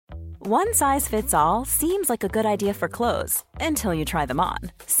One size fits all seems like a good idea for clothes until you try them on.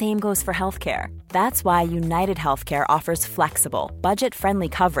 Same goes for healthcare. That's why United Healthcare offers flexible, budget-friendly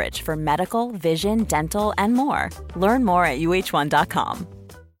coverage for medical, vision, dental, and more. Learn more at uh1.com.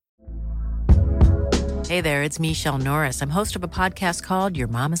 Hey there, it's Michelle Norris. I'm host of a podcast called Your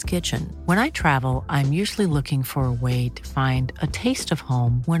Mama's Kitchen. When I travel, I'm usually looking for a way to find a taste of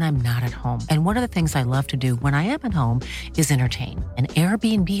home when I'm not at home. And one of the things I love to do when I am at home is entertain. And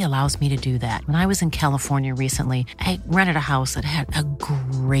Airbnb allows me to do that. When I was in California recently, I rented a house that had a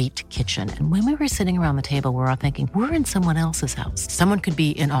great kitchen. And when we were sitting around the table, we're all thinking, we're in someone else's house. Someone could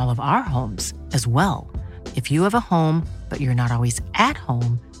be in all of our homes as well. If you have a home, but you're not always at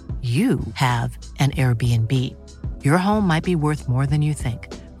home, you have an Airbnb. Your home might be worth more than you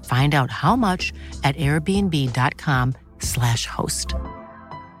think. Find out how much at airbnb.com/host.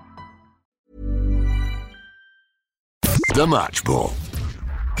 The Match Ball.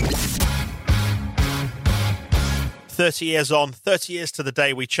 30 years on, 30 years to the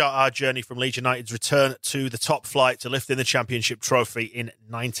day we chart our journey from Leeds United's return to the top flight to lifting the Championship trophy in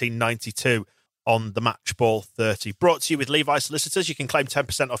 1992. On the Match Ball 30. Brought to you with Levi Solicitors. You can claim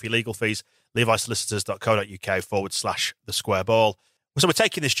 10% off your legal fees. levisolicitors.co.uk/the square ball. So we're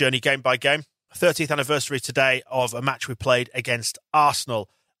taking this journey game by game. 30th anniversary today of a match we played against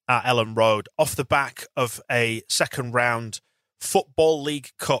Arsenal at Ellen Road, off the back of a second round Football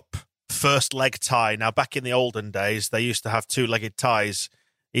League Cup first leg tie. Now, back in the olden days, they used to have two-legged ties,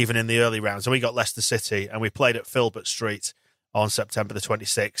 even in the early rounds. And we got Leicester City, and we played at Filbert Street on September the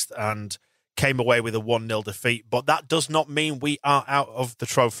 26th, and came away with a 1-0 defeat, but that does not mean we are out of the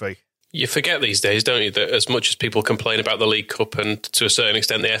trophy. You forget these days, don't you, that as much as people complain about the League Cup and to a certain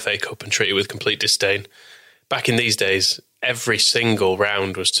extent the FA Cup and treat it with complete disdain, back in these days, every single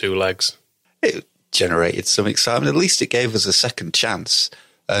round was two legs. It generated some excitement. At least it gave us a second chance,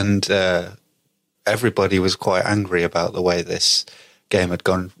 and everybody was quite angry about the way this game had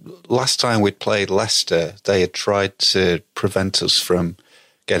gone. Last time we'd played Leicester, they had tried to prevent us from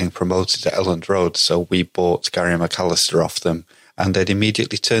getting promoted to Elland Road, so we bought Gary McAllister off them, and they'd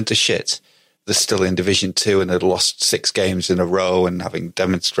immediately turned to shit. They're still in Division 2 and had lost 6 games in a row and having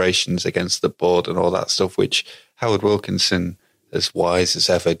demonstrations against the board and all that stuff, which Howard Wilkinson, as wise as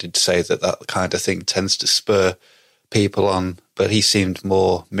ever, did say that kind of thing tends to spur people on, but he seemed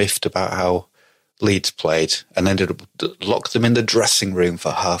more miffed about how Leeds played and ended up locked them in the dressing room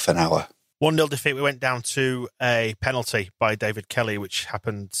for half an hour. 1-0 defeat. We went down to a penalty by David Kelly, which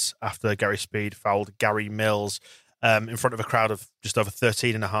happened after Gary Speed fouled Gary Mills in front of a crowd of just over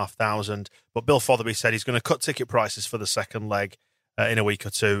 13,500. But Bill Fotherby said he's going to cut ticket prices for the second leg in a week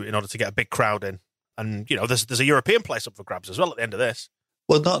or two in order to get a big crowd in. And, you know, there's a European place up for grabs as well at the end of this.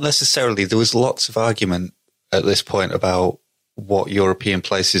 Well, not necessarily. There was lots of argument at this point about what European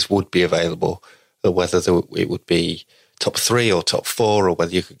places would be available, or whether it would be top 3 or top 4, or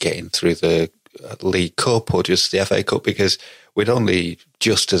whether you could get in through the League Cup or just the FA Cup, because we'd only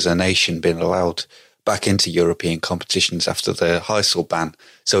just as a nation been allowed back into European competitions after the Heysel ban.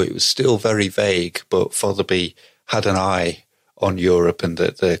 So it was still very vague, but Fotherby had an eye on Europe and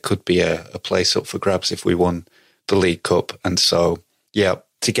that there could be a place up for grabs if we won the League Cup. And so, yeah,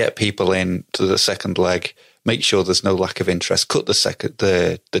 to get people in to the second leg, make sure there's no lack of interest, cut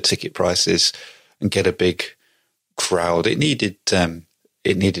the ticket prices and get a big crowd. It needed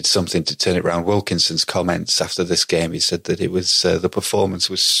something to turn it around. Wilkinson's comments after this game, he said that it was the performance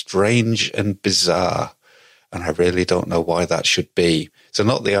was strange and bizarre, and I really don't know why that should be. So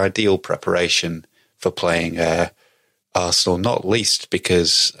not the ideal preparation for playing Arsenal, not least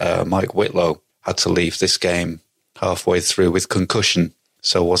because Mike Whitlow had to leave this game halfway through with concussion,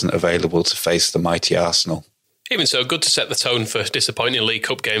 so wasn't available to face the mighty Arsenal. Even so, good to set the tone for disappointing League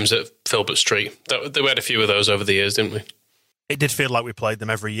Cup games at Filbert Street. We had a few of those over the years, didn't we? It did feel like we played them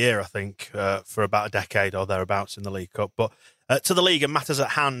every year, I think, for about a decade or thereabouts in the League Cup. But to the league and matters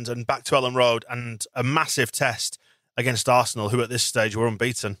at hand, and back to Ellen Road, and a massive test against Arsenal, who at this stage were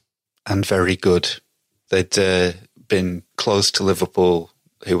unbeaten. And very good. They'd been close to Liverpool,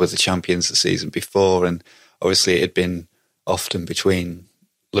 who were the champions the season before, and obviously it had been often between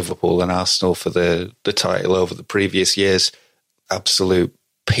Liverpool and Arsenal for the title over the previous years. Absolute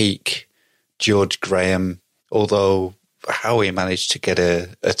peak George Graham, although how he managed to get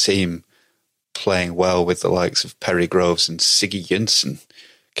a team playing well with the likes of Perry Groves and Siggy Jensen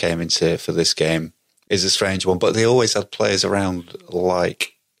came into for this game is a strange one. But they always had players around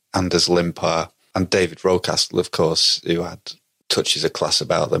like Anders Limpar and David Rocastle, of course, who had touches of class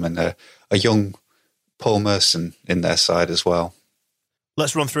about them, and a young Paul Merson in their side as well.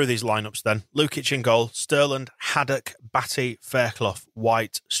 Let's run through these lineups then. Lukic in goal, Sterling, Haddock, Batty, Fairclough,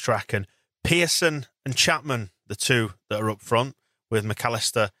 White, Strachan, Pearson and Chapman, the two that are up front, with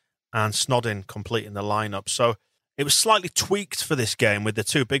McAllister and Snodin completing the lineup. So it was slightly tweaked for this game with the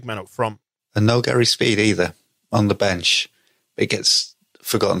two big men up front. And no Gary Speed either on the bench. It gets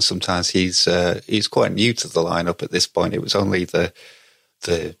forgotten sometimes. He's quite new to the lineup at this point. It was only the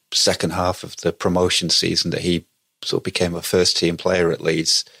second half of the promotion season that he sort of became a first-team player at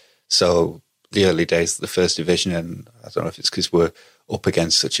Leeds. So the early days of the First Division, and I don't know if it's because we're up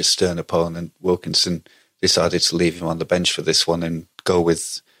against such a stern opponent, Wilkinson decided to leave him on the bench for this one and go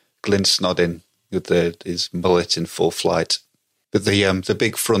with Glyn Snodin with his mullet in full flight. But the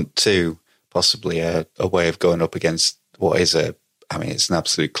big front two, possibly a way of going up against what is it's an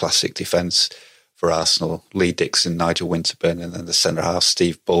absolute classic defence for Arsenal. Lee Dixon, Nigel Winterburn, and then the centre half,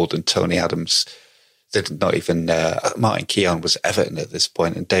 Steve Bould and Tony Adams. Not even Martin Keown was Everton at this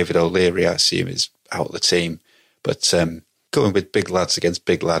point, and David O'Leary, I assume, is out of the team. But going with big lads against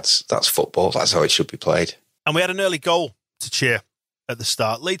big lads, that's football. That's how it should be played. And we had an early goal to cheer at the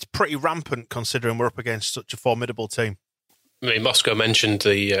start. Leeds pretty rampant considering we're up against such a formidable team. I mean, Moscow mentioned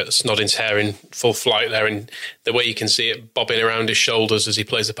the Snodin's hair in full flight there, and the way you can see it bobbing around his shoulders as he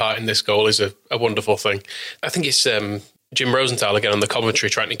plays a part in this goal is a wonderful thing. I think it's Jim Rosenthal again on the commentary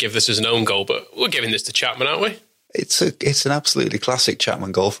trying to give this as an own goal, but we're giving this to Chapman, aren't we? It's an absolutely classic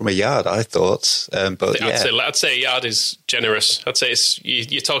Chapman goal from a yard, I thought. But I'd say a yard is generous. I'd say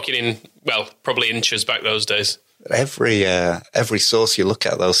you're talking in, probably inches back those days. Every source you look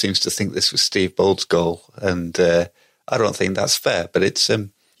at, though, seems to think this was Steve Bould's goal, and I don't think that's fair. But it's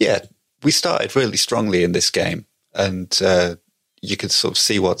we started really strongly in this game, and you could sort of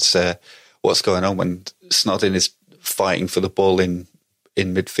see what's going on when Snodin is fighting for the ball in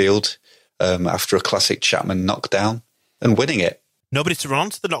midfield after a classic Chapman knockdown and winning it. Nobody to run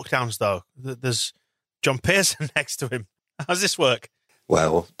onto the knockdowns, though. There's John Pearson next to him. How does this work?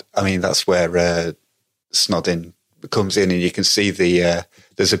 Well, I mean, that's where Snodin comes in, and you can see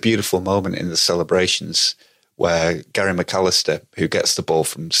there's a beautiful moment in the celebrations where Gary McAllister, who gets the ball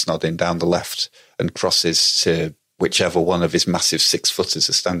from Snodin down the left and crosses to whichever one of his massive 6-footers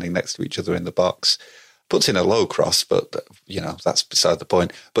are standing next to each other in the box, puts in a low cross, but, that's beside the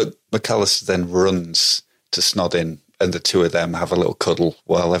point. But McAllister then runs to Snodin, and the two of them have a little cuddle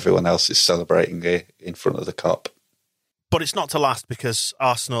while everyone else is celebrating in front of the Kop. But it's not to last because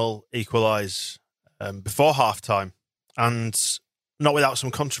Arsenal equalise before half-time, and not without some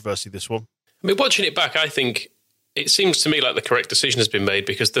controversy, this one. I mean, watching it back, I think it seems to me like the correct decision has been made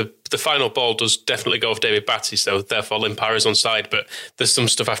because the final ball does definitely go off David Batty, so therefore Limpar is onside. But there's some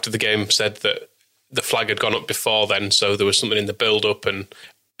stuff after the game said that the flag had gone up before then, so there was something in the build-up. And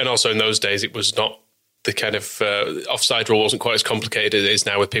also in those days, it was not the kind of offside rule wasn't quite as complicated as it is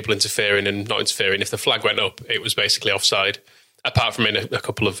now with people interfering and not interfering. If the flag went up, it was basically offside, apart from in a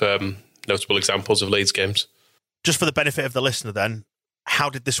couple of notable examples of Leeds games. Just for the benefit of the listener then, how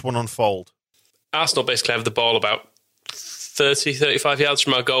did this one unfold? Arsenal basically have the ball about 30, 35 yards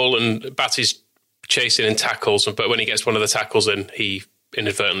from our goal, and Batty's chasing and tackles, but when he gets one of the tackles in, he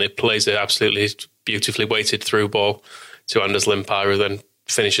inadvertently plays an absolutely beautifully weighted through ball to Anders Limpar, who then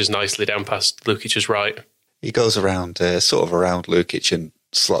finishes nicely down past Lukic's right. He goes around, sort of around Lukic and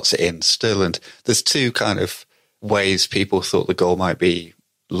slots it in still, and there's two kind of ways people thought the goal might be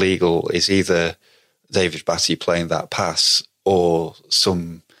legal, is either David Batty playing that pass or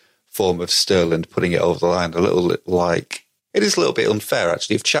some form of Sterling putting it over the line. A little like, it is a little bit unfair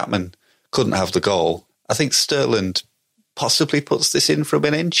actually. If Chapman couldn't have the goal, I think Sterling possibly puts this in from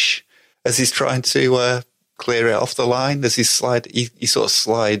an inch as he's trying to clear it off the line. As he sort of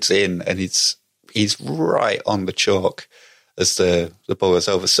slides in, and he's right on the chalk as the ball is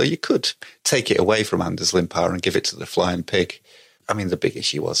over. So you could take it away from Anders Limpar and give it to the flying pig. I mean, the big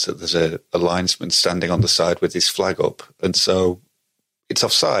issue was that there's a linesman standing on the side with his flag up, and so it's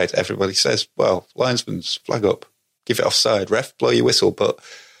offside. Everybody says, well, linesman's flag up, give it offside, ref, blow your whistle. But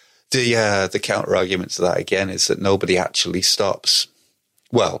the counter argument to that again is that nobody actually stops.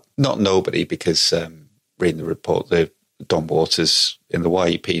 Well, not nobody, because reading the report, Don Waters in the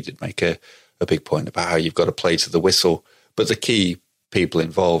YEP did make a big point about how you've got to play to the whistle. But the key people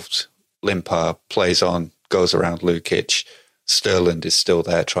involved, Limpar plays on, goes around Lukic. Sterling is still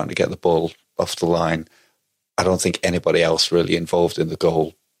there trying to get the ball off the line. I don't think anybody else really involved in the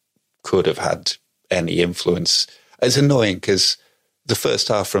goal could have had any influence. It's annoying because the first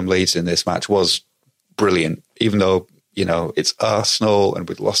half from Leeds in this match was brilliant, even though, it's Arsenal and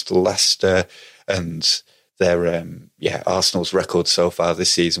we've lost to Leicester, and their Arsenal's record so far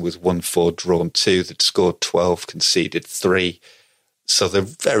this season was 1-4, drawn 2. They'd scored 12, conceded 3. So they're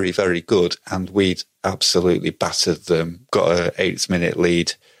very, very good. And we'd absolutely battered them, got an 8th-minute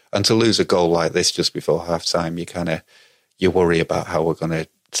lead. And to lose a goal like this just before half-time, you worry about how we're going to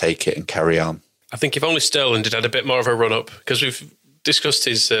take it and carry on. I think if only Sterling had had a bit more of a run-up, because we've discussed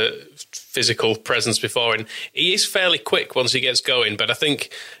his physical presence before, and he is fairly quick once he gets going, but I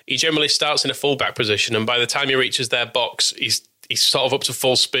think he generally starts in a full-back position, and by the time he reaches their box, he's sort of up to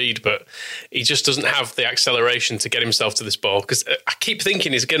full speed, but he just doesn't have the acceleration to get himself to this ball, because I keep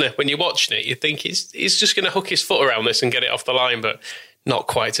thinking he's going to, when you're watching it, you think he's just going to hook his foot around this and get it off the line, but not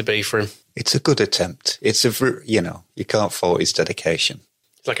quite to be for him. It's a good attempt. You can't fault his dedication.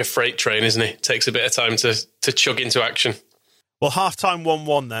 It's like a freight train, isn't it? It takes a bit of time to chug into action. Well, half-time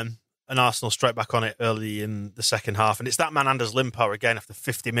 1-1 then, and Arsenal straight back on it early in the second half. And it's that man, Anders Limpar, again, after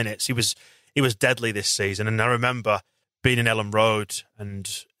 50 minutes. He was deadly this season. And I remember being in Ellen Road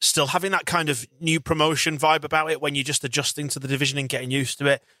and still having that kind of new promotion vibe about it when you're just adjusting to the division and getting used to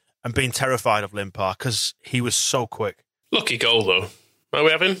it, and being terrified of Limpar because he was so quick. Lucky goal, though. Are we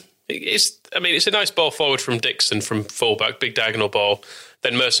having? It's a nice ball forward from Dixon from fullback, big diagonal ball.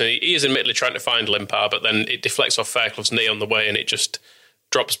 Then Merson, he is admittedly trying to find Limpar, but then it deflects off Fairclough's knee on the way and it just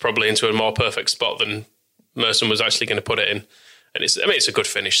drops probably into a more perfect spot than Merson was actually going to put it in. And it's a good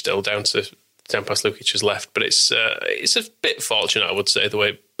finish still down past Lukic's left, but it's a bit fortunate, I would say, the way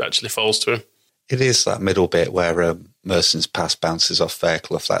it actually falls to him. It is that middle bit where Merson's pass bounces off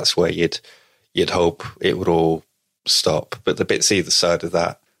Fairclough. That's where you'd hope it would all stop. But the bits either side of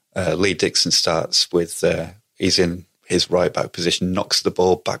that, Lee Dixon starts with, he's in his right back position, knocks the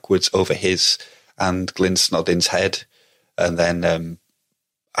ball backwards over his and Glyn Snodin's head. And then,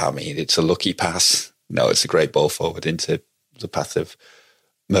 it's a lucky pass. No, it's a great ball forward into the path of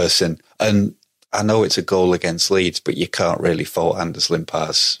Merson. And I know it's a goal against Leeds, but you can't really fault Anders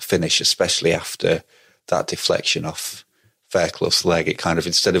Limpar's finish, especially after that deflection off Fairclough's leg. It kind of,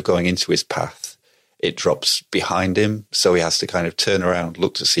 instead of going into his path, it drops behind him. So he has to kind of turn around,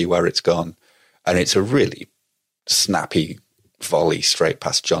 look to see where it's gone. And it's a really snappy volley straight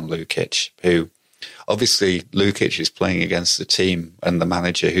past John Lukic, who obviously Lukic is playing against the team and the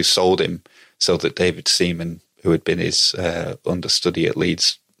manager who sold him so that David Seaman, who had been his understudy at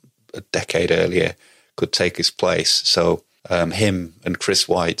Leeds a decade earlier, could take his place. So him and Chris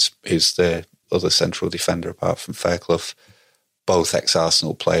White, who's the other central defender apart from Fairclough, both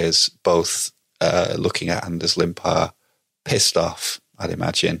ex-Arsenal players, both looking at Anders Limpar, pissed off, I'd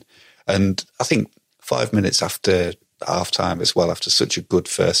imagine. And I think 5 minutes after half-time as well, after such a good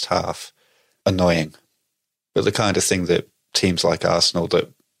first half, annoying. But the kind of thing that teams like Arsenal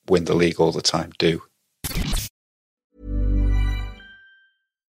that win the league all the time do.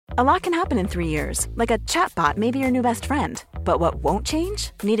 A lot can happen in 3 years, like a chatbot may be your new best friend. But what won't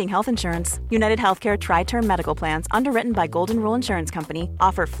change? Needing health insurance. United Healthcare Tri-Term Medical Plans, underwritten by Golden Rule Insurance Company,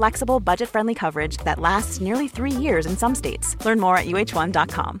 offer flexible, budget-friendly coverage that lasts nearly 3 years in some states. Learn more at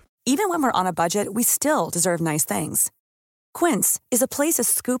uh1.com. Even when we're on a budget, we still deserve nice things. Quince is a place to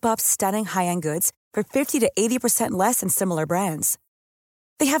scoop up stunning high-end goods for 50 to 80% less than similar brands.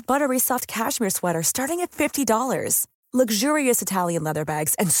 They have buttery soft cashmere sweaters starting at $50, luxurious Italian leather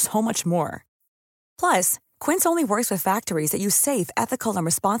bags, and so much more. Plus, Quince only works with factories that use safe, ethical, and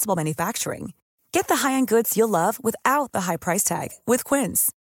responsible manufacturing. Get the high-end goods you'll love without the high price tag with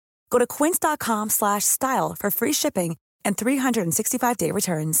Quince. Go to quince.com/style for free shipping and 365-day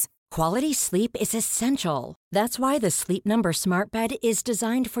returns. Quality sleep is essential. That's why the Sleep Number Smart Bed is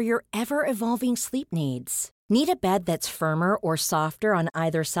designed for your ever-evolving sleep needs. Need a bed that's firmer or softer on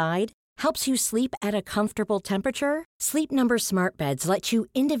either side? Helps you sleep at a comfortable temperature? Sleep Number Smart Beds let you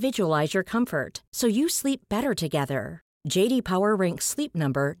individualize your comfort, so you sleep better together. J.D. Power ranks Sleep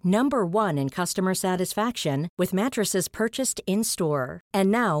Number #1 in customer satisfaction with mattresses purchased in-store. And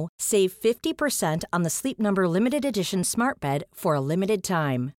now, save 50% on the Sleep Number Limited Edition Smart Bed for a limited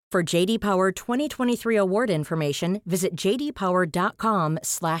time. For J.D. Power 2023 award information, visit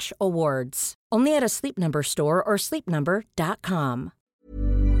jdpower.com/awards. Only at a Sleep Number store or sleepnumber.com.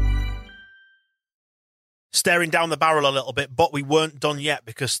 Staring down the barrel a little bit, but we weren't done yet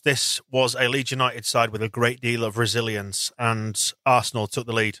because this was a Leeds United side with a great deal of resilience, and Arsenal took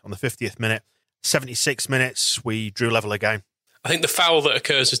the lead on the 50th minute. 76 minutes, we drew level again. I think the foul that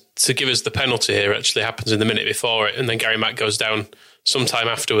occurs to give us the penalty here actually happens in the minute before it, and then Gary Mack goes down sometime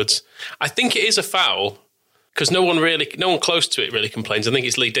afterwards. I think it is a foul because no one close to it really complains. I think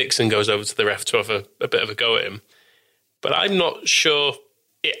it's Lee Dixon goes over to the ref to have a bit of a go at him. But I'm not sure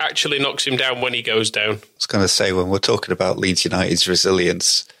it actually knocks him down when he goes down. I was going to say, when we're talking about Leeds United's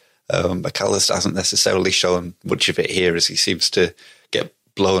resilience, McAllister hasn't necessarily shown much of it here as he seems to get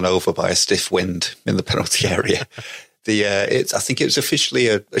blown over by a stiff wind in the penalty area. I think it was officially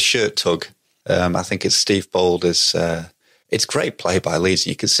a shirt tug. I think it's Steve Boulder's. It's great play by Leeds.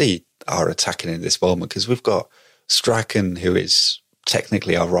 You can see our attacking in this moment because we've got Strachan, who is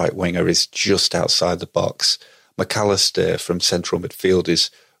technically our right winger, is just outside the box. McAllister from central midfield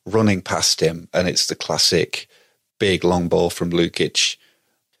is running past him, and it's the classic big long ball from Lukic.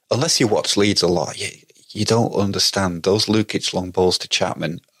 Unless you watch Leeds a lot, you don't understand. Those Lukic long balls to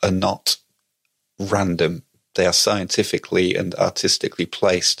Chapman are not random. They are scientifically and artistically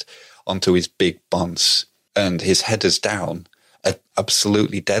placed onto his big bonds, and his headers down are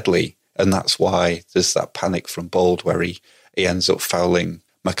absolutely deadly. And that's why there's that panic from Bold where he ends up fouling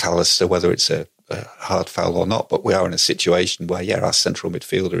McAllister, whether it's a hard foul or not. But we are in a situation where, our central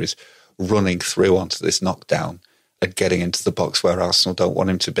midfielder is running through onto this knockdown and getting into the box where Arsenal don't want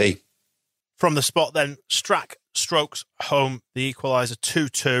him to be. From the spot then, Strack strokes home the equaliser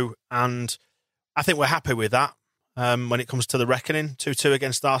 2-2, and I think we're happy with that when it comes to the reckoning. 2-2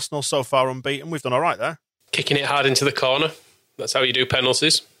 against Arsenal, so far unbeaten. We've done all right there. Kicking it hard into the corner. That's how you do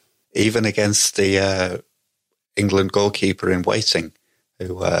penalties. Even against the England goalkeeper in waiting,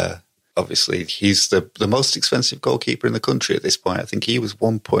 who obviously he's the most expensive goalkeeper in the country at this point. I think he was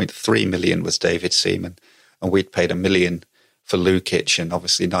 1.3 million was David Seaman, and we'd paid $1 million for Lukic, and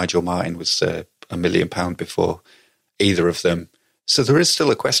obviously Nigel Martin was £1 million before either of them. So there is still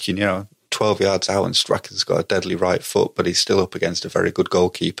a question, 12 yards out and Strachan's got a deadly right foot, but he's still up against a very good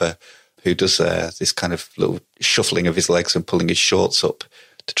goalkeeper who does this kind of little shuffling of his legs and pulling his shorts up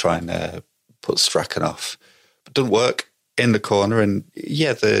to try and put Strachan off. But doesn't work in the corner. And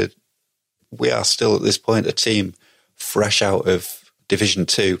we are still at this point a team fresh out of Division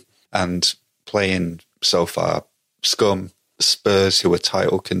 2 and playing so far Scum, Spurs, who are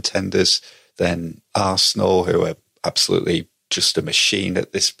title contenders, then Arsenal, who are absolutely just a machine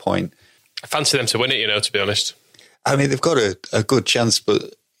at this point. I fancy them to win it, to be honest. I mean, they've got a good chance,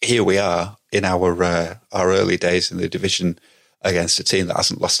 but here we are in our early days in the division against a team that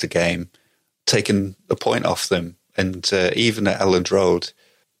hasn't lost a game, taken a point off them. And even at Elland Road,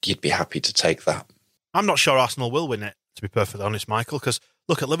 you'd be happy to take that. I'm not sure Arsenal will win it, to be perfectly honest, Michael, because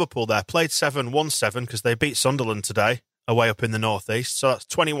look at Liverpool there. Played 7, won 7 because they beat Sunderland today, away up in the northeast. So that's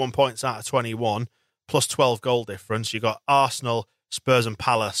 21 points out of 21, plus 12 goal difference. You've got Arsenal, Spurs and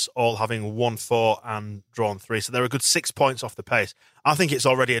Palace all having won 4 and drawn 3. So they're a good 6 points off the pace. I think it's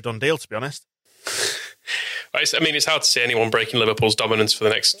already a done deal, to be honest. It's hard to see anyone breaking Liverpool's dominance for the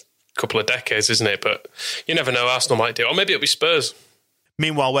next couple of decades, isn't it? But you never know. Arsenal might do it. Or maybe it'll be Spurs.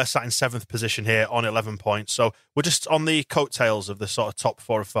 Meanwhile, we're sat in 7th position here on 11 points. So we're just on the coattails of the sort of top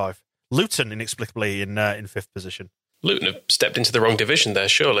 4 or 5. Luton, inexplicably, in 5th position. Luton have stepped into the wrong division there,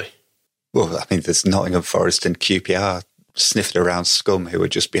 surely. Well, I mean, there's Nottingham Forest and QPR sniffing around Scum, who are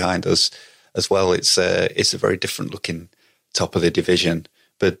just behind us as well. It's a very different looking top of the division.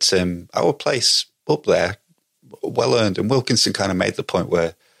 But our place up there, well earned. And Wilkinson kind of made the point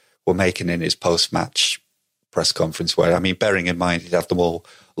where we're making in his post-match press conference where, I mean, bearing in mind he'd have them all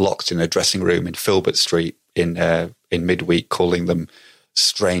locked in a dressing room in Filbert Street in midweek, calling them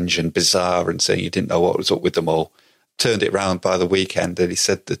strange and bizarre and saying he didn't know what was up with them all. Turned it round by the weekend and he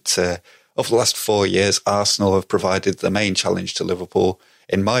said that over the last 4 years, Arsenal have provided the main challenge to Liverpool.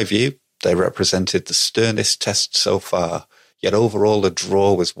 In my view, they represented the sternest test so far, yet overall the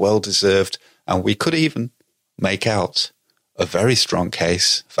draw was well-deserved and we could even make out a very strong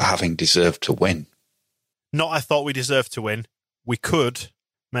case for having deserved to win. Not I thought we deserved to win. We could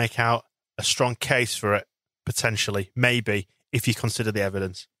make out a strong case for it, potentially, maybe, if you consider the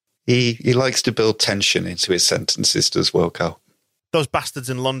evidence. He likes to build tension into his sentences, does Wilco. Those bastards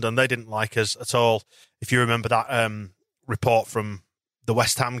in London, they didn't like us at all. If you remember that report from the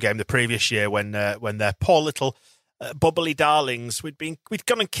West Ham game the previous year when their poor little bubbly darlings, we'd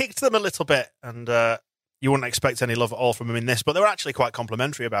gone and kicked them a little bit, and you wouldn't expect any love at all from them in this, but they were actually quite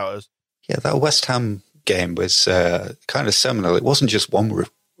complimentary about us. Yeah, that West Ham game was kind of seminal. It wasn't just one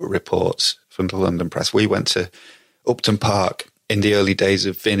report from the London press. We went to Upton Park in the early days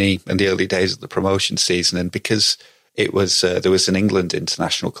of Vinny and the early days of the promotion season, and because it was there was an England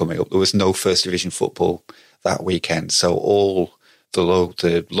international coming up, there was no First Division football that weekend, so all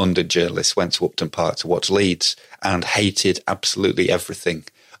the London journalists went to Upton Park to watch Leeds and hated absolutely everything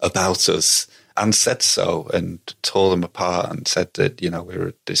about us and said so and tore them apart and said that, we were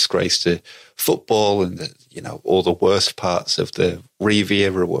a disgrace to football and that, all the worst parts of the Reeve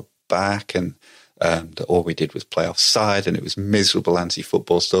era were back and that all we did was play offside and it was miserable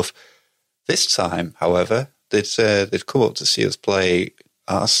anti-football stuff. This time, however, they'd come up to see us play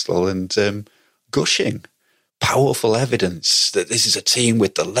Arsenal and gushing powerful evidence that this is a team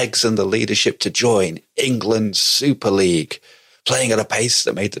with the legs and the leadership to join England's Super League. Playing at a pace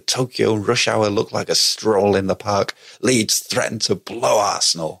that made the Tokyo rush hour look like a stroll in the park, Leeds threatened to blow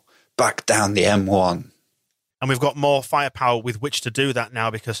Arsenal back down the M1. And we've got more firepower with which to do that now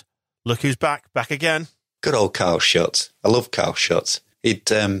because look who's back again. Good old Carl Schutt. I love Carl Schutt. He'd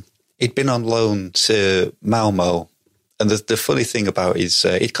been on loan to Malmo, and the funny thing about it is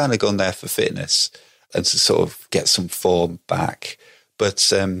he'd kind of gone there for fitness and to sort of get some form back. But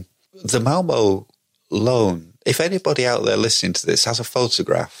the Malmo loan, if anybody out there listening to this has a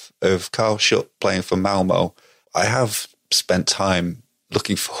photograph of Carl Schutt playing for Malmo, I have spent time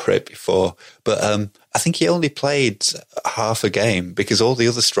looking for it before, but I think he only played half a game because all the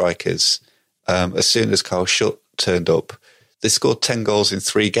other strikers, as soon as Carl Schutt turned up, they scored 10 goals in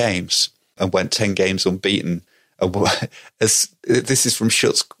 3 games and went 10 games unbeaten. And this is from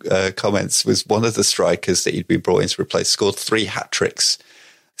Schutt's comments, was one of the strikers that he'd been brought in to replace, scored 3 hat-tricks.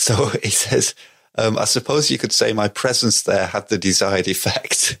 So he says, I suppose you could say my presence there had the desired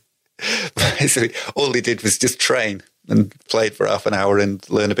effect. Basically, all he did was just train and played for half an hour and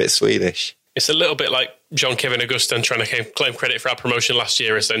learn a bit of Swedish. It's a little bit like Jean-Kevin Augustin trying to claim credit for our promotion last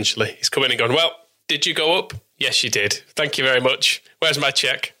year, essentially. He's come in and gone, well, did you go up? Yes, you did. Thank you very much. Where's my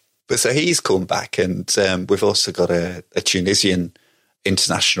cheque? But so he's come back, and we've also got a Tunisian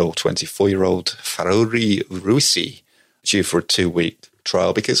international 24-year-old Farouri Roussi due for a 2-week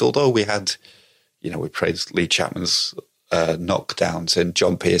trial, because although we had, we praised Lee Chapman's knockdowns, and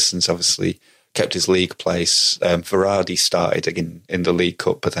John Pearson's obviously kept his league place. Varady started in the League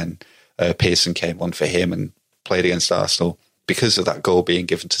Cup, but then Pearson came on for him and played against Arsenal. Because of that goal being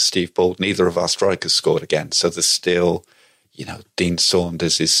given to Steve Bold, neither of our strikers scored again. So there's still, Dean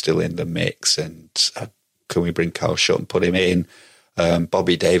Saunders is still in the mix, and can we bring Carl Schutt and put him in?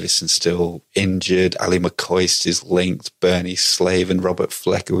 Bobby Davison's still injured. Ali McCoist is linked. Bernie Slave and Robert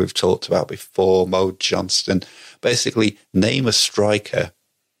Flecker we've talked about before. Mo Johnston. Basically, name a striker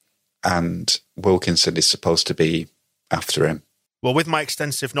and Wilkinson is supposed to be after him. Well, with my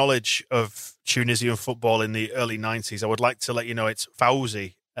extensive knowledge of Tunisian football in the early 90s, I would like to let you know it's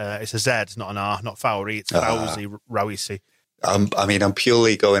Fawzi. It's a Z, not an R, not Fawzi. It's Fawzi Rouisi. I'm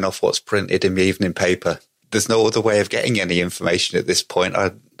purely going off what's printed in the evening paper. There's no other way of getting any information at this point.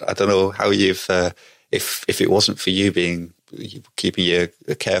 I don't know how you've, if it wasn't for you keeping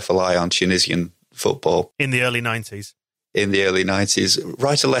a careful eye on Tunisian football. In the early 90s. In the early 90s.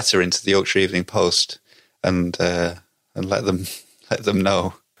 Write a letter into the Yorkshire Evening Post and let them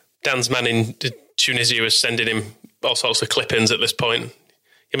know. Dan's man in Tunisia was sending him all sorts of clip-ins at this point.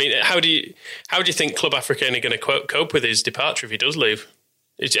 I mean, how do you think Club Africain are going to cope with his departure if he does leave?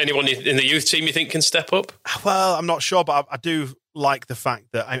 Is anyone in the youth team you think can step up? Well, I'm not sure, but I do like the fact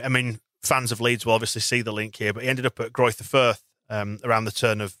that, I mean, fans of Leeds will obviously see the link here, but he ended up at Greuther Fürth around the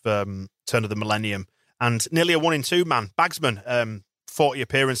turn of the millennium, and nearly a 1-in-2 man. Bagsman, 40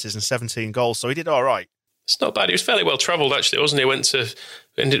 appearances and 17 goals, so he did all right. It's not bad. He was fairly well travelled, actually, wasn't he? Went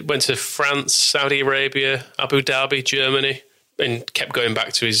to France, Saudi Arabia, Abu Dhabi, Germany, and kept going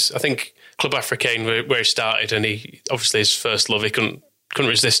back to his, I think, Club Africain where he started, and he obviously his first love. He couldn't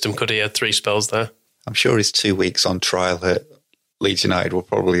resist him, could he? He had 3 spells there. I'm sure his 2 weeks on trial at Leeds United were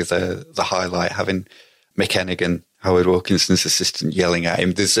probably the highlight, having Mick Hennigan, Howard Wilkinson's assistant, yelling at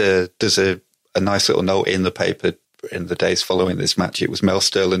him. There's a nice little note in the paper in the days following this match. It was Mel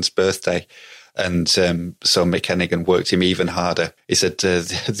Sterling's birthday. And so Mick Hennigan worked him even harder. He said,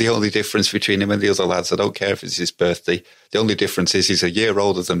 the only difference between him and the other lads, I don't care if it's his birthday, the only difference is he's a year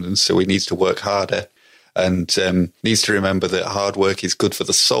older than them, so he needs to work harder and needs to remember that hard work is good for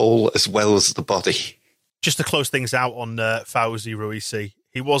the soul as well as the body. Just to close things out on Fawzi Rouisi,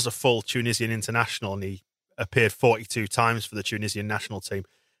 he was a full Tunisian international and he appeared 42 times for the Tunisian national team.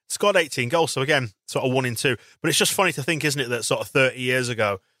 Scored 18 goals, so again, sort of 1-in-2. But it's just funny to think, isn't it, that sort of 30 years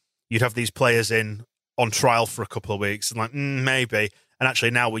ago, you'd have these players on trial for a couple of weeks and like, maybe. And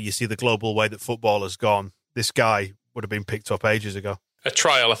actually now when you see the global way that football has gone, this guy would have been picked up ages ago. A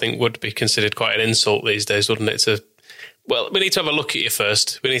trial, I think, would be considered quite an insult these days, wouldn't it? Well, we need to have a look at you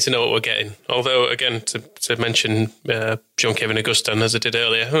first. We need to know what we're getting. Although, again, to mention Jean-Kevin Augustin, as I did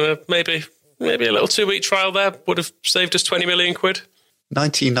earlier, maybe a little 2-week trial there would have saved us 20 million quid.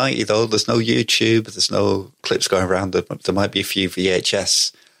 1990, though, there's no YouTube, there's no clips going around. There might be a few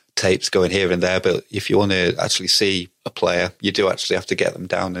VHS tapes going here and there, but if you want to actually see a player, you do actually have to get them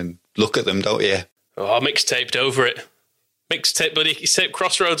down and look at them, don't you? Oh, mixtaped over it. Mixtape, buddy. Tape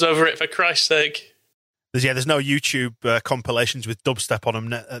Crossroads over it, for Christ's sake. There's no YouTube compilations with dubstep on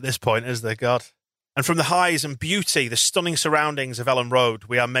them at this point, is there, God? And from the highs and beauty, the stunning surroundings of Ellen Road,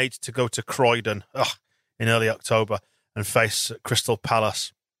 we are made to go to Croydon. in early October and face Crystal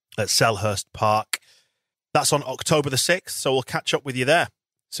Palace at Selhurst Park. That's on October the 6th, so we'll catch up with you there.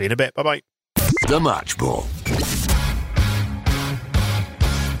 See you in a bit. Bye-bye. The Match Ball.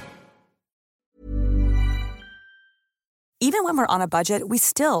 Even when we're on a budget, we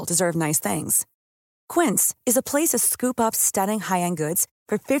still deserve nice things. Quince is a place to scoop up stunning high-end goods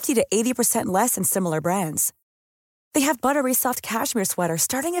for 50 to 80% less than similar brands. They have buttery soft cashmere sweaters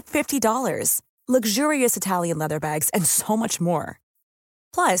starting at $50, luxurious Italian leather bags, and so much more.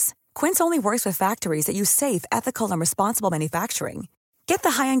 Plus, Quince only works with factories that use safe, ethical, and responsible manufacturing. Get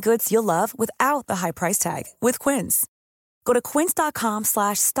the high-end goods you'll love without the high price tag with Quince. Go to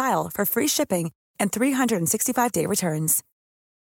quince.com/style for free shipping and 365-day returns.